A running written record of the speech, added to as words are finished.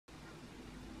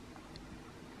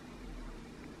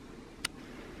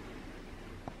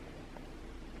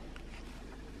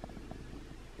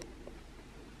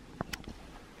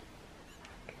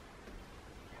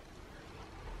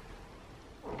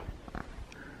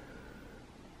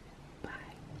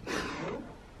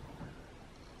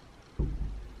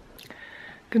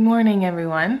Good morning,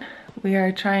 everyone. We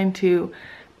are trying to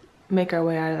make our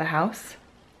way out of the house,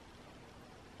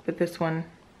 but this one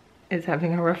is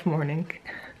having a rough morning.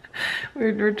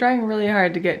 We're trying really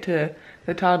hard to get to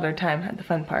the toddler time at the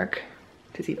fun park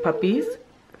to see puppies,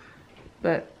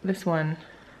 but this one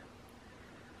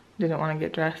didn't want to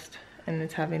get dressed and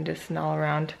is having just an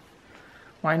all-around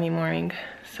whiny morning.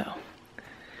 So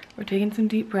we're taking some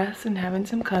deep breaths and having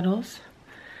some cuddles.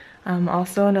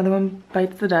 Also, another one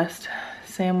bites the dust.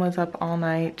 Sam was up all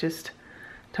night just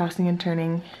tossing and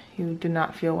turning. He did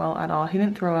not feel well at all. He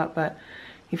didn't throw up, but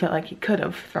he felt like he could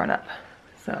have thrown up.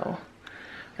 So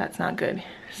that's not good.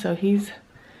 So he's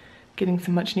getting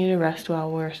some much needed rest while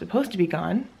we're supposed to be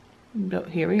gone.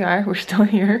 But here we are, we're still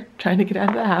here trying to get out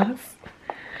of the house.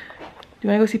 Do you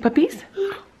wanna go see puppies?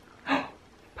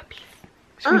 Puppies.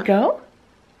 Should we go?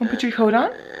 Wanna put your coat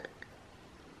on?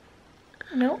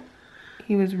 No?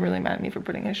 He was really mad at me for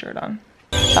putting his shirt on.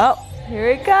 Oh,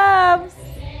 here he comes.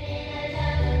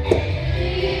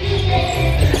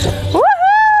 Woohoo!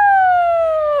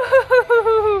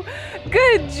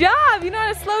 Good job. You know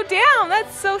how to slow down.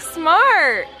 That's so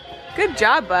smart. Good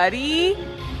job, buddy.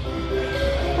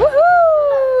 Woohoo!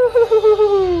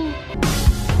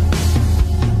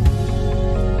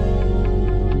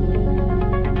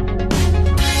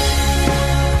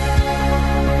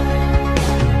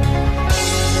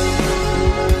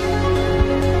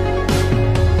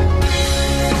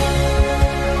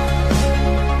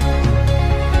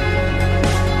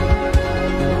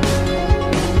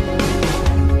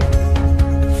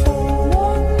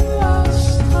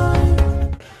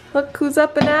 Look who's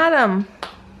up and at 'em.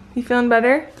 You feeling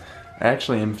better? I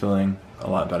actually am feeling a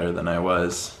lot better than I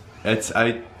was.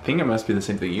 I think it must be the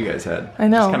same thing you guys had. I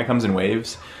know. It just kind of comes in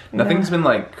waves. Nothing's been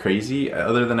like crazy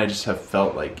other than I just have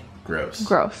felt like gross.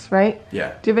 Gross, right?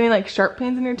 Yeah. Do you have any like sharp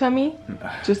pains in your tummy?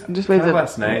 Just waves of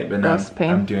last night, but now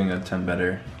I'm doing a ton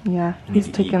better. Yeah, he's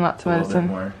taking lots of medicine.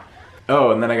 More.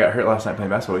 Oh, and then I got hurt last night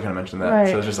playing basketball. We kind of mentioned that. Right.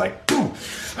 So it was just like, boom,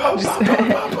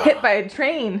 hit by a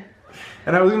train.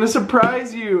 And I was gonna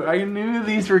surprise you. I knew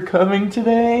these were coming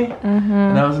today.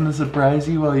 And I was gonna surprise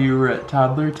you while you were at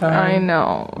toddler time. I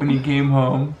know. When you came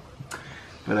home.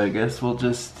 But I guess we'll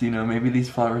just, maybe these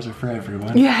flowers are for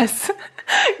everyone. Yes.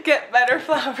 Get better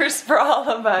flowers for all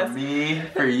of us. For me,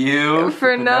 for you,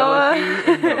 for Noah.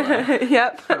 And Noah.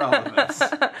 Yep. For all of us.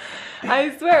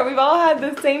 I swear, we've all had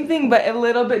the same thing, but a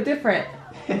little bit different.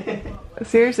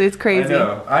 Seriously, it's crazy. I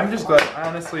know. I'm just glad,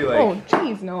 honestly, like... Oh,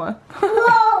 jeez, Noah.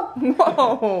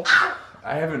 Whoa.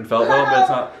 I haven't felt well, but it's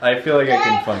not... I feel like I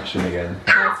can function again.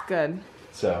 That's good.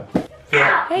 So...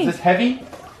 Hey. Is this heavy?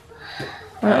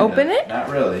 Wanna open it? Not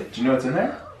really. Do you know what's in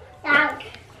there?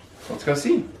 Let's go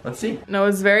see. Let's see.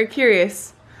 Noah's very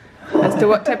curious as to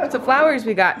what types of flowers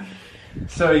we got.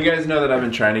 So you guys know that I've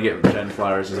been trying to get Jen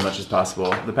flowers as much as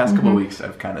possible. The past couple weeks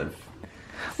I've kind of...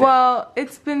 Well,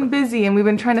 it's been busy and we've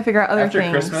been trying to figure out other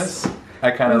things. After Christmas,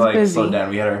 I kind of like slowed down.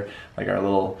 We had our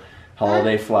little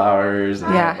holiday flowers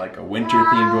and like a winter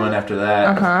themed one after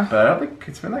that. But I don't think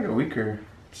it's been like a week or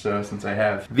so since I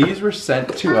have. These were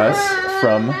sent to us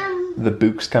from the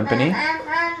Books company.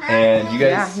 And you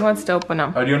guys... Yeah, he wants to open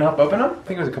them. Oh, do you want to help open them? I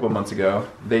think it was a couple months ago.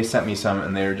 They sent me some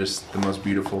and they're just the most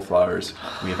beautiful flowers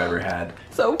we've ever had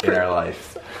in our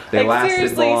life. They lasted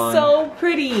seriously, long. So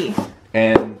pretty.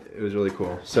 And it was really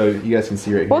cool. So you guys can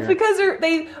see right here. Well, it's because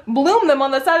they bloom them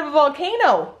on the side of a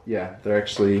volcano. Yeah, they're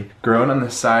actually grown on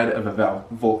the side of a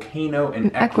volcano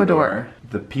in Ecuador.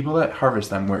 The people that harvest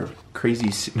them wear crazy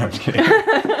suits. No, I'm just kidding.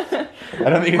 I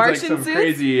don't think it's Martian like some suits?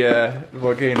 crazy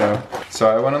volcano. So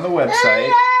I went on the website,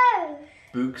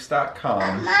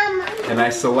 books.com, and I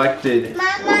selected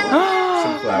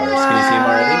some flowers. Can you see them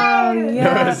already?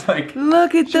 Yeah. Noah's like,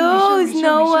 look at those,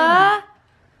 Noah.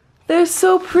 They're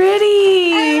so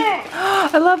pretty.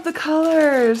 I love the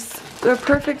colors. They're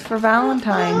perfect for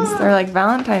Valentine's. They're like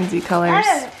Valentine's-y colors.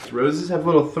 Roses have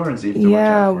little thorns you have to watch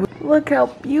out for. Look how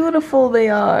beautiful they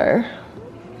are.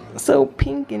 So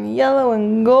pink and yellow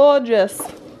and gorgeous.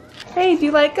 Hey, do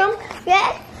you like them?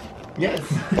 Yes. Yes.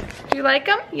 Do you like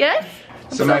them? Yes?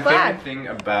 So my favorite thing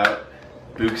about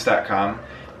Books.com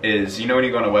is, when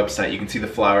you go on a website, you can see the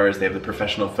flowers, they have the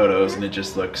professional photos, and it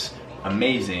just looks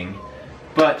amazing.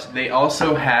 But they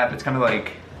also have, it's kind of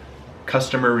like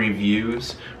customer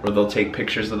reviews where they'll take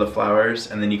pictures of the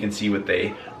flowers and then you can see what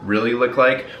they really look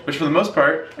like, which for the most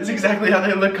part is exactly how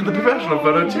they look on the professional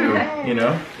photo too,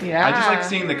 Yeah. I just like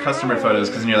seeing the customer photos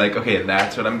because then you're like, okay,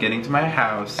 that's what I'm getting to my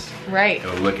house. Right.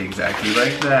 It'll look exactly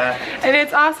like that. And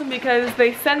it's awesome because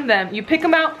they send them, you pick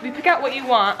what you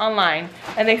want online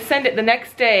and they send it the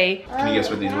next day. Can you guess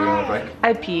what these are gonna look like?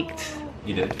 I peeked.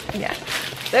 You did? Yeah.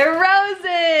 They're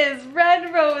roses!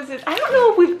 Red roses. I don't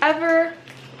know if we've ever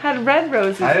had red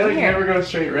roses I in here. never go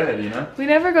straight red, you know? We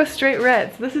never go straight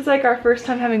red. So this is like our first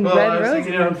time having red roses.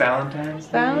 Thinking of Valentine's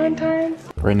Day. Valentine's?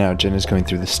 Right now, Jen is going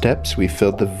through the steps. We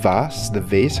filled the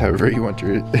vase, however you want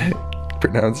to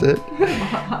pronounce it.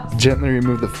 Gently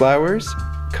remove the flowers,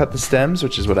 cut the stems,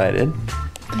 which is what I did.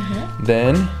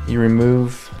 Then you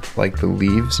remove like the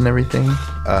leaves and everything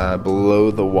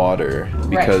below the water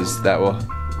because that will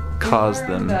cause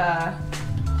them.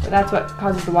 That's what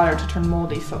causes the water to turn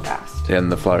moldy so fast.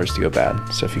 And the flowers to go bad.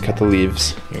 So if you cut the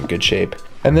leaves, you're in good shape.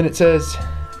 And then it says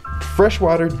fresh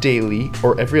water daily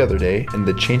or every other day, and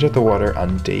then change out the water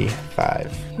on day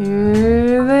 5.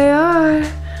 Here they are.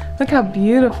 Look how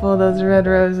beautiful those red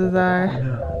roses are.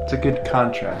 It's a good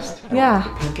contrast. Yeah.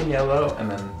 Pink and yellow, and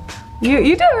then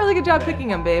you do a really good job picking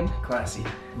them, babe. classy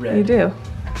red. You do.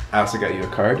 I also got you a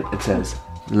card. It says,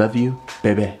 "Love you,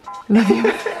 baby." Love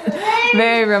you.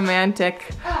 Very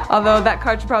romantic. Although that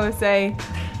card should probably say,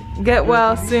 "Get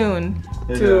well soon"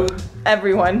 to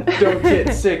everyone. Don't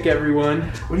get sick, everyone.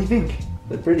 What do you think?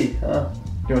 They're pretty, huh?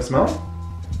 You want to smell them?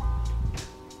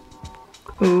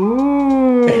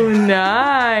 Ooh,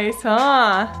 nice,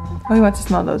 huh? Oh, he wants to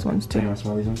smell those ones Do you too. want to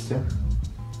smell these ones too?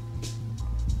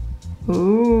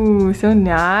 Ooh, so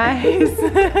nice.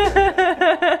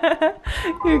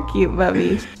 You're cute,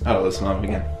 Bubby. Oh, let's smell them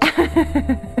again.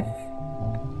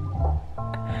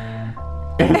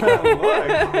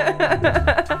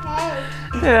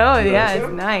 Oh yeah,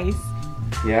 it's nice.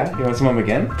 Yeah? You want to smell them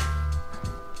again?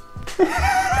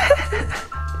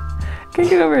 Can't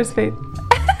get over his face.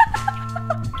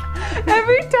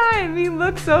 Every time he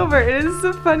looks over, it is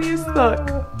the funniest look.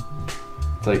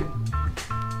 It's like,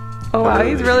 Oh wow, hello,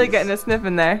 he's really ladies. getting a sniff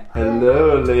in there.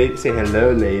 hello, ladies. Say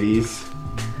hello, ladies.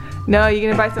 No, you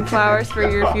gonna buy some flowers for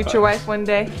your future wife one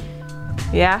day?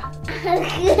 Yeah?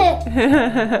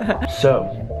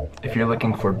 So, if you're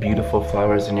looking for beautiful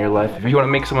flowers in your life, if you want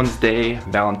to make someone's day,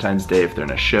 Valentine's Day, if they're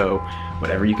in a show,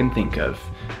 whatever you can think of,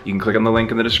 you can click on the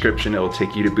link in the description. It will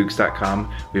take you to Books.com.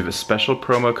 We have a special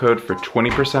promo code for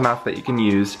 20% off that you can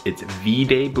use. It's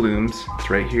V-Day Blooms. It's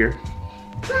right here.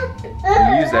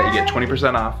 When you use that, you get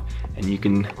 20% off, and you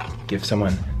can give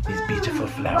someone these beautiful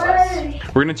flowers.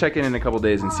 We're gonna check in a couple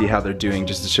days and see how they're doing,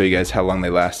 just to show you guys how long they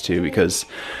last too, because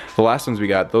the last ones we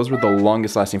got, those were the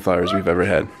longest lasting flowers we've ever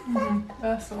had.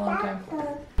 That's a long time.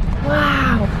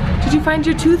 Wow! Did you find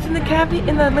your tooth in the cavity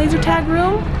in the laser tag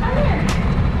room?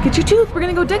 Get your tooth, we're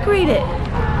gonna go decorate it.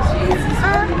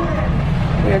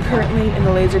 We are currently in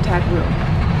the laser tag room,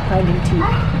 finding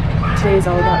teeth. Today is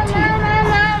all about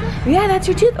teeth. Yeah, that's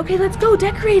your tooth. Okay, let's go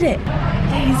decorate it.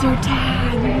 Laser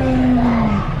tag room.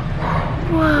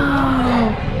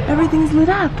 Wow, everything's lit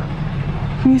up.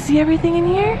 Can you see everything in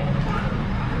here?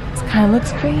 This kind of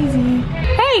looks crazy.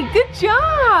 Hey, good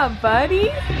job, buddy.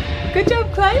 Good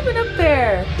job climbing up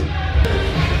there.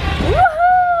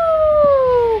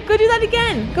 Woohoo! Go do that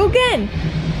again. Go again.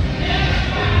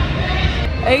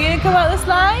 Are you gonna come out the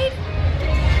slide?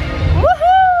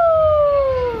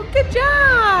 Woohoo! Good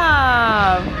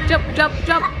job. Jump, jump,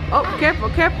 jump. Oh, careful,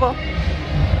 careful.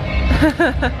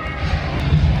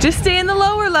 Just stay in the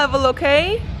lower level,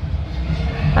 okay?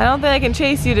 I don't think I can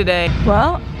chase you today.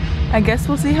 Well, I guess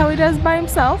we'll see how he does by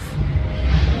himself.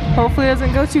 Hopefully it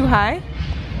doesn't go too high,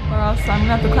 or else I'm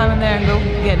gonna have to climb in there and go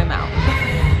get him out.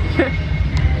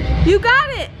 You got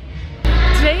it!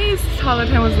 Today's toddler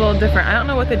time was a little different. I don't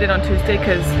know what they did on Tuesday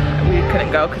because we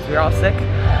couldn't go because we were all sick.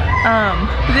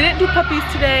 They didn't do puppies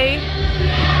today,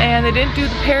 and they didn't do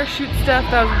the parachute stuff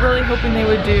that I was really hoping they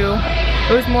would do.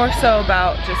 It was more so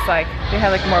about just like, they had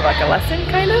like more of like a lesson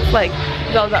kind of, like it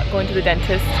was all about going to the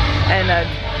dentist, and a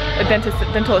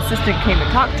dental assistant came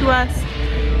and talked to us,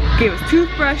 gave us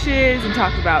toothbrushes and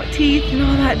talked about teeth and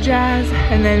all that jazz,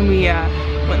 and then we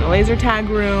went in the laser tag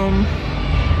room,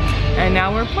 and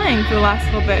now we're playing for the last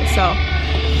little bit, so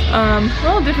a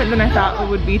little different than I thought it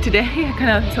would be today. I kind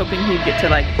of was hoping he'd get to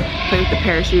like play with the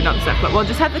parachute and all that stuff, but we'll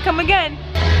just have to come again.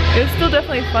 It was still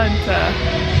definitely fun to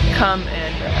come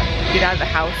and get out of the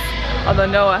house. Although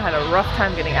Noah had a rough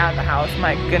time getting out of the house,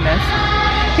 my goodness.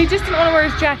 He just didn't want to wear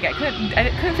his jacket.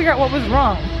 I couldn't figure out what was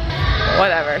wrong.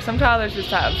 Whatever, some toddlers just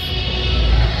have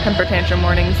temper tantrum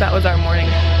mornings. That was our morning.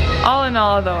 All in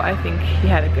all though, I think he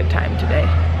had a good time today.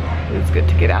 It was good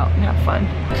to get out and have fun.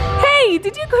 Hey,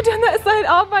 did you go down that slide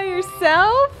all by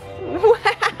yourself?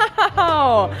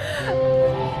 Wow!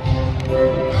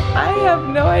 I have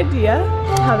no idea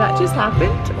how that just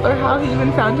happened or how he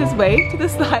even found his way to the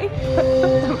slide.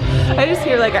 I just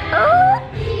hear like a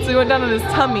so he went down on his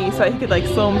tummy so he could like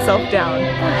slow himself down.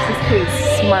 Gosh, this kid is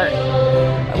smart.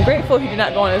 I'm grateful he did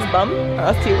not go on his bum, or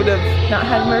else he would have not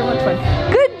had very much fun.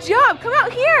 Good job, come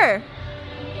out here.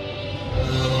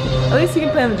 At least he can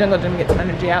play in the jungle gym and get some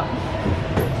energy out.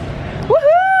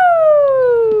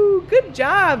 Woohoo! Good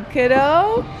job,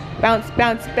 kiddo. Bounce,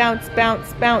 bounce, bounce,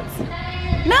 bounce, bounce.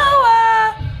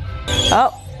 Noah!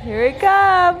 Oh, here he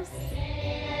comes.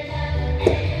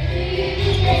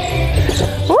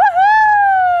 Woohoo!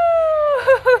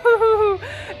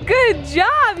 Good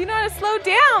job, you know how to slow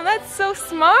down. That's so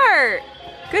smart.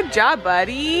 Good job,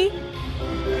 buddy.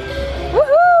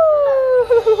 Woohoo!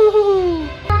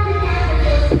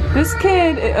 This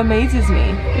kid, it amazes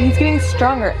me. He's getting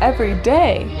stronger every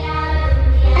day.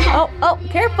 Oh,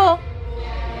 careful.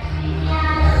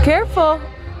 Careful.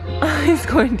 He's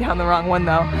going down the wrong one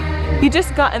though. He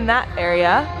just got in that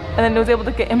area and then was able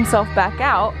to get himself back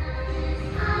out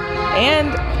and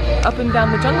up and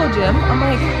down the jungle gym. I'm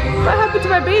like, what happened to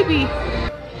my baby?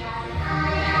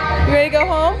 You ready to go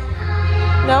home?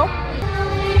 No?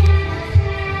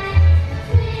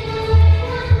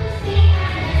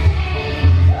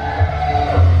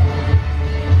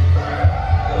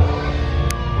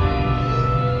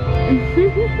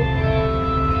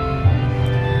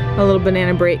 A little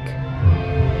banana break.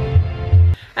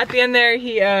 At the end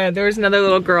there, there was another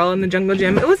little girl in the jungle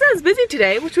gym. It wasn't as busy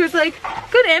today, which was like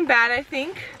good and bad, I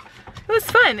think. It was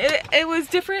fun. It was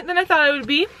different than I thought it would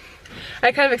be.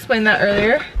 I kind of explained that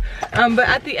earlier. But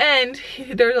at the end,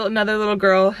 there was another little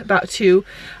girl, about 2,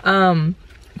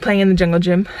 playing in the jungle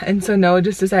gym. And so Noah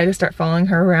just decided to start following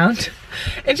her around.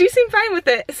 And she seemed fine with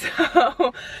it.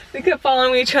 So they kept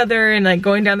following each other and like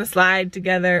going down the slide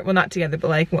together. Well, not together, but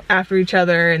like after each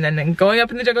other, and then going up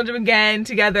in the jungle gym again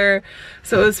together.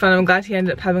 So it was fun. I'm glad he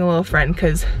ended up having a little friend,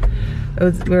 because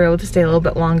we were able to stay a little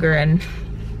bit longer and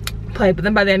play. But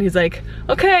then by the end he's like,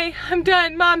 okay, I'm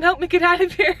done. Mom, help me get out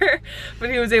of here. But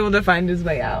he was able to find his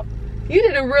way out. You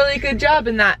did a really good job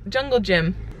in that jungle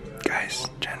gym. Guys,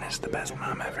 Jen is the best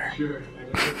mom ever.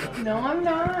 No, I'm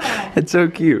not. It's so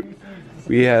cute.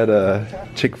 We had a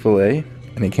Chick-fil-A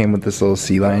and it came with this little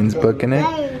sea lions book in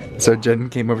it. So Jen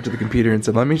came over to the computer and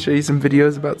said, let me show you some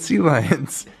videos about sea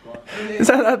lions. Is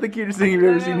that not the cutest thing you've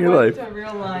ever seen in your life?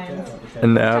 Real lions.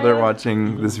 And now they're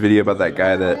watching this video about that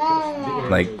guy that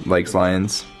likes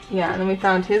lions. Yeah, and then we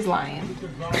found his lion.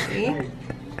 See?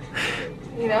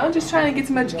 You know, just trying to get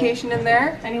some education in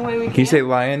there any way we can. Can you say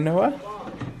lion, Noah?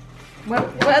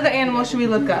 What other animal should we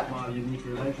look up?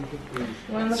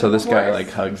 So this guy like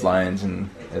hugs lions and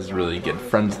is really good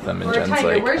friends with them, and Jen's tiger.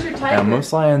 like, where's your tiger? now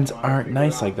most lions aren't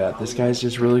nice like that. This guy's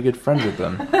just really good friends with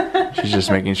them. She's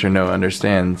just making sure Noah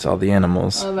understands all the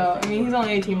animals. Although, I mean, he's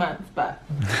only 18 months, but.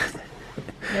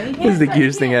 Yeah, This is the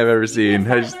cutest thing I've ever seen.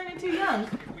 Too young.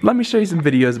 Let me show you some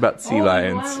videos about sea You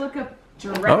lions. wanna look up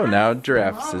giraffes? Oh, now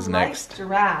giraffes is next.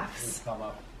 Giraffes.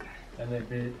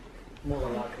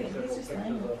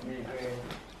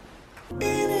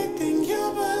 Anything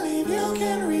you believe you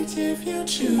can reach if you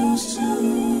choose to.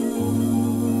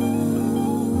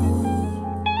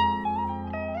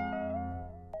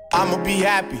 I'ma be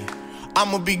happy,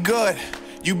 I'ma be good.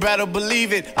 You better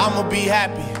believe it, I'ma be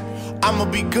happy, I'ma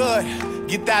be good.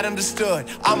 Get that understood.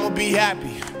 I'ma be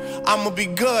happy, I'ma be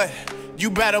good. You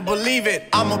better believe it,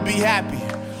 I'ma be happy,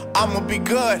 I'ma be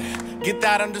good. Get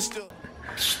that understood.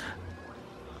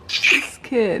 This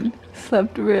kid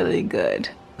slept really good.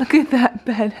 Look at that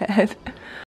bed head.